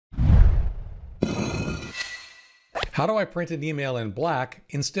How do I print an email in black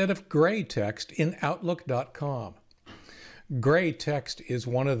instead of gray text in Outlook.com? Gray text is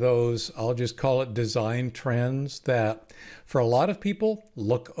one of those, I'll just call it design trends that for a lot of people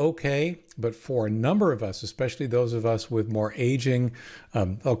look okay, but for a number of us, especially those of us with more aging,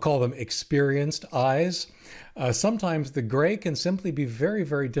 I'll call them experienced eyes, sometimes the gray can simply be very,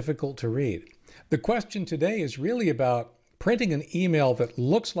 very difficult to read. The question today is really about printing an email that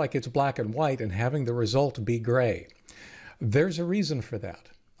looks like it's black and white and having the result be gray. There's a reason for that.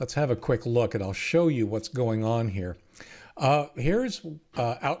 Let's have a quick look and I'll show you what's going on here. Here's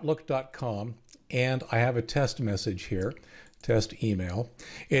Outlook.com, and I have a test message here, test email.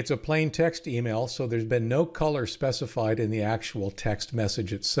 It's a plain text email, so there's been no color specified in the actual text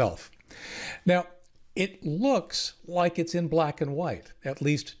message itself. Now, it looks like it's in black and white. At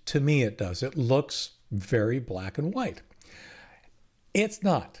least to me it does. It looks very black and white. It's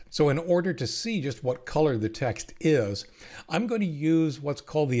not. So in order to see just what color the text is, I'm going to use what's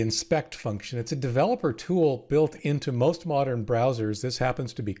called the inspect function. It's a developer tool built into most modern browsers. This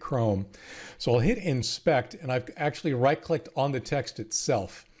happens to be Chrome. So I'll hit inspect, and I've actually right-clicked on the text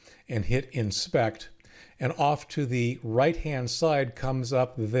itself and hit inspect. And off to the right-hand side comes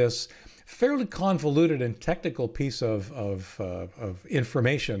up this fairly convoluted and technical piece of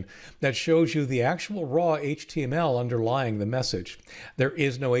information that shows you the actual raw HTML underlying the message. There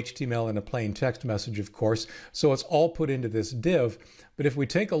is no HTML in a plain text message, of course, so it's all put into this div. But if we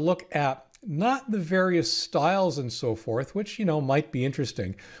take a look at not the various styles and so forth, which, you know, might be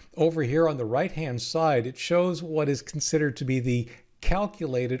interesting, over here on the right-hand side, it shows what is considered to be the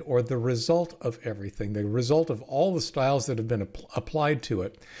calculated, or the result of everything, the result of all the styles that have been applied to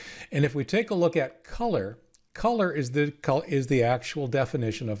it. And if we take a look at color, color is the actual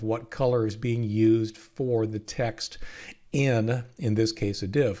definition of what color is being used for the text in this case, a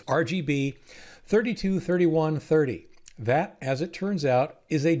div. RGB 32, 31, 30. That, as it turns out,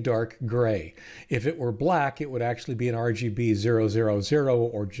 is a dark gray. If it were black, it would actually be an RGB 000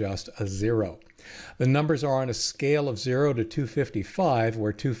 or just a 0. The numbers are on a scale of 0 to 255,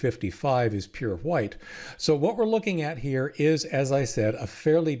 where 255 is pure white. So what we're looking at here is, as I said, a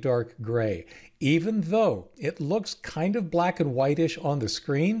fairly dark gray. Even though it looks kind of black and whitish on the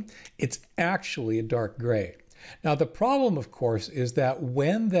screen, it's actually a dark gray. Now, the problem, of course, is that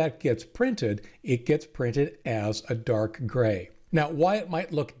when that gets printed, it gets printed as a dark gray. Now, why it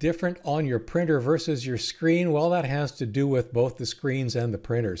might look different on your printer versus your screen, well, that has to do with both the screens and the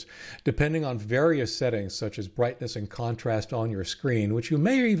printers. Depending on various settings, such as brightness and contrast on your screen, which you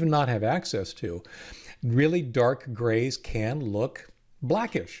may or even not have access to, really dark grays can look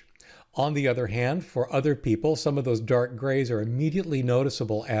blackish. On the other hand, for other people, some of those dark grays are immediately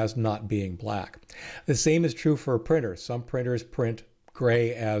noticeable as not being black. The same is true for a printer. Some printers print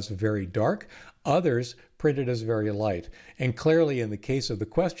gray as very dark, others print it as very light. And clearly in the case of the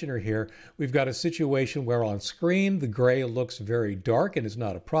questioner here, we've got a situation where on screen the gray looks very dark and is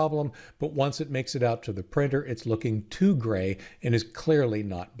not a problem, but once it makes it out to the printer, it's looking too gray and is clearly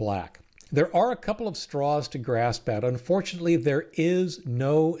not black. There are a couple of straws to grasp at. Unfortunately, there is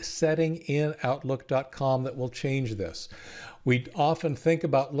no setting in Outlook.com that will change this. We often think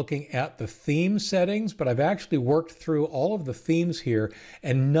about looking at the theme settings, but I've actually worked through all of the themes here,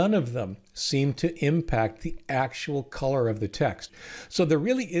 and none of them seem to impact the actual color of the text. So there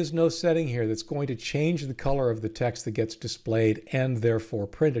really is no setting here that's going to change the color of the text that gets displayed and therefore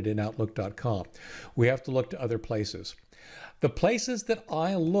printed in Outlook.com. We have to look to other places. The places that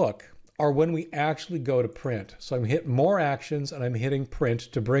I look are when we actually go to print. So I'm hitting more actions and I'm hitting print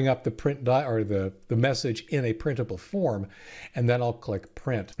to bring up the print or the message in a printable form, and then I'll click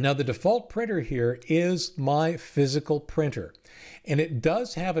print. Now the default printer here is my physical printer, and it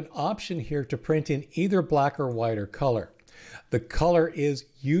does have an option here to print in either black or white or color. The color is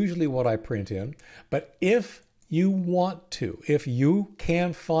usually what I print in, but if you want to, if you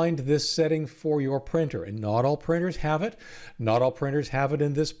can find this setting for your printer, and not all printers have it, not all printers have it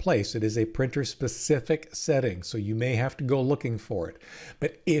in this place. It is a printer specific setting, so you may have to go looking for it.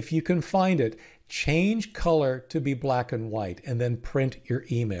 But if you can find it, change color to be black and white and then print your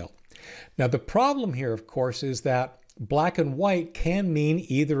email. Now the problem here, of course, is that black and white can mean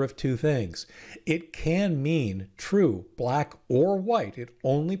either of two things. It can mean true black or white. It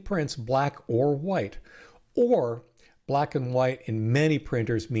only prints black or white. Or black and white in many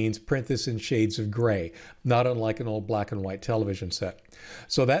printers means print this in shades of gray, not unlike an old black and white television set.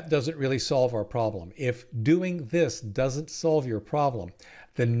 So that doesn't really solve our problem. If doing this doesn't solve your problem,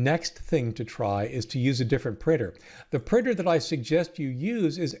 the next thing to try is to use a different printer. The printer that I suggest you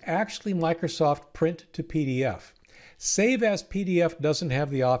use is actually Microsoft Print to PDF. Save as PDF doesn't have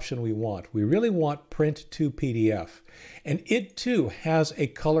the option we want. We really want print to PDF. And it too has a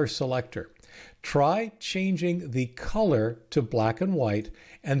color selector. Try changing the color to black and white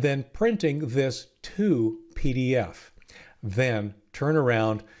and then printing this to PDF. Then turn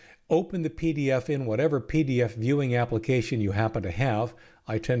around, open the PDF in whatever PDF viewing application you happen to have.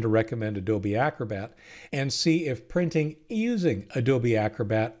 I tend to recommend Adobe Acrobat, and see if printing using Adobe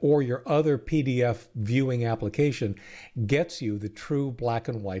Acrobat or your other PDF viewing application gets you the true black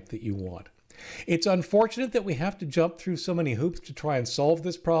and white that you want. It's unfortunate that we have to jump through so many hoops to try and solve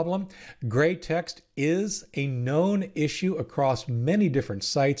this problem. Gray text is a known issue across many different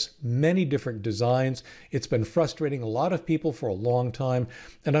sites, many different designs. It's been frustrating a lot of people for a long time.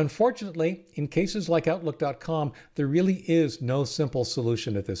 And unfortunately, in cases like Outlook.com, there really is no simple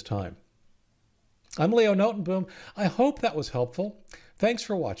solution at this time. I'm Leo Notenboom. I hope that was helpful. Thanks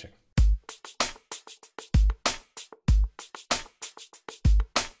for watching.